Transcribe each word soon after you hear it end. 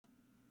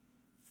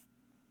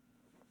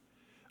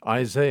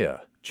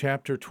Isaiah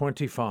chapter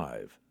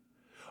 25.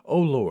 O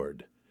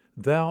Lord,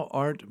 thou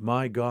art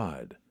my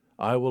God.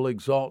 I will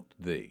exalt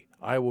thee.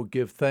 I will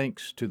give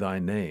thanks to thy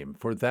name,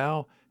 for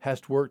thou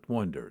hast worked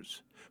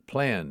wonders,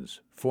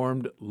 plans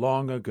formed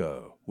long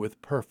ago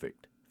with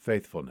perfect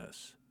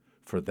faithfulness.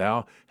 For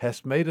thou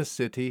hast made a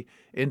city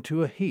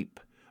into a heap,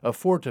 a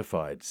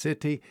fortified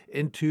city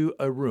into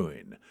a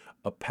ruin.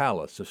 A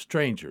palace of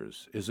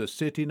strangers is a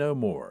city no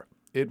more.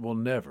 It will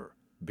never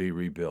be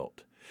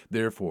rebuilt.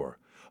 Therefore,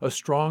 a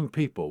strong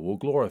people will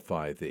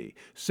glorify thee.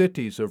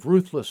 Cities of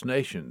ruthless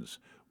nations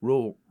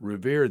will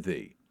revere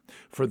thee.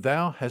 For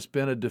thou hast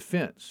been a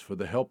defense for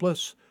the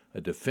helpless,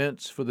 a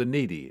defense for the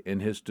needy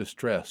in his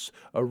distress,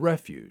 a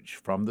refuge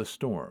from the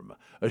storm,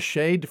 a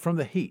shade from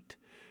the heat.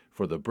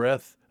 For the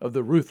breath of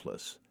the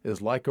ruthless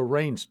is like a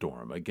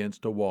rainstorm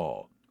against a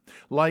wall,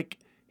 like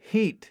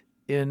heat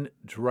in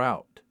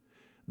drought.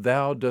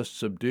 Thou dost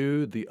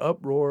subdue the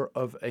uproar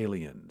of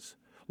aliens,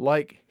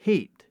 like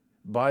heat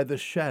by the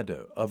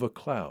shadow of a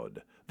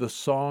cloud. The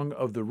song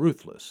of the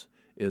ruthless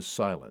is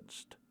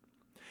silenced.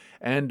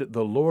 And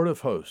the Lord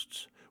of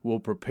hosts will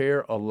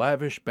prepare a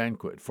lavish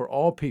banquet for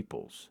all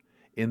peoples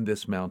in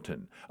this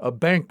mountain, a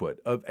banquet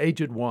of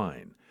aged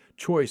wine,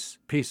 choice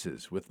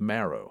pieces with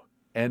marrow,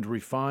 and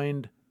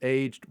refined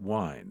aged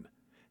wine.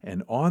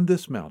 And on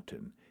this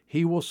mountain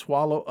he will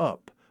swallow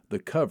up the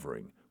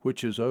covering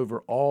which is over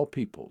all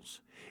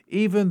peoples,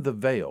 even the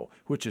veil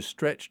which is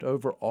stretched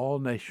over all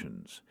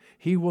nations.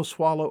 He will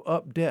swallow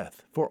up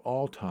death for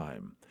all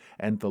time,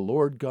 and the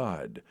Lord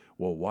God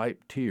will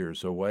wipe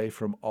tears away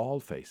from all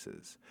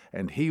faces,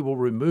 and he will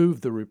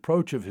remove the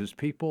reproach of his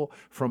people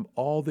from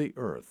all the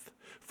earth,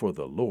 for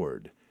the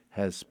Lord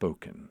has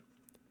spoken.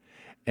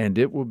 And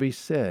it will be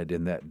said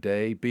in that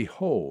day,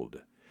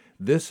 Behold,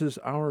 this is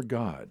our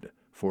God,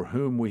 for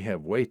whom we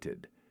have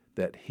waited,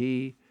 that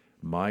he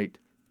might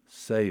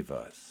save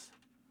us.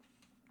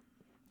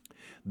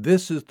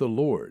 This is the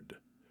Lord,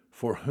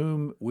 for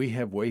whom we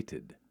have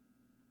waited.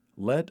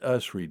 Let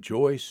us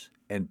rejoice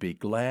and be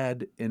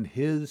glad in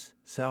his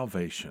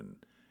salvation.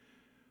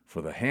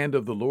 For the hand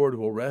of the Lord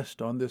will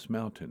rest on this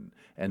mountain,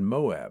 and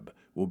Moab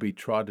will be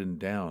trodden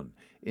down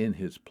in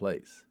his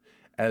place,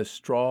 as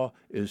straw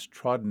is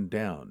trodden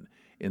down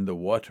in the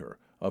water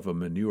of a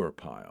manure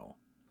pile.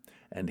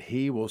 And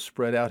he will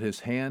spread out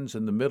his hands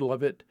in the middle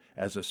of it,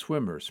 as a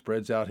swimmer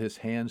spreads out his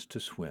hands to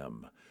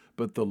swim.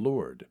 But the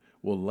Lord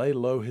will lay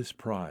low his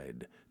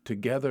pride,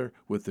 together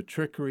with the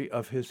trickery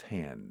of his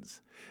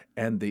hands,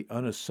 and the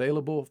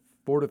unassailable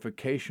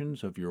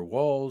fortifications of your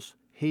walls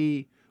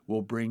he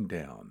will bring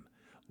down,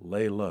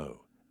 lay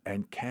low,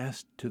 and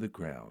cast to the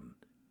ground,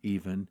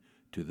 even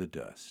to the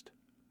dust.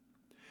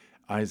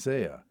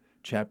 Isaiah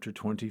chapter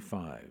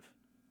 25.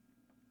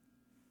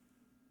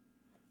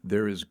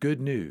 There is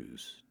good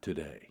news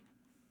today.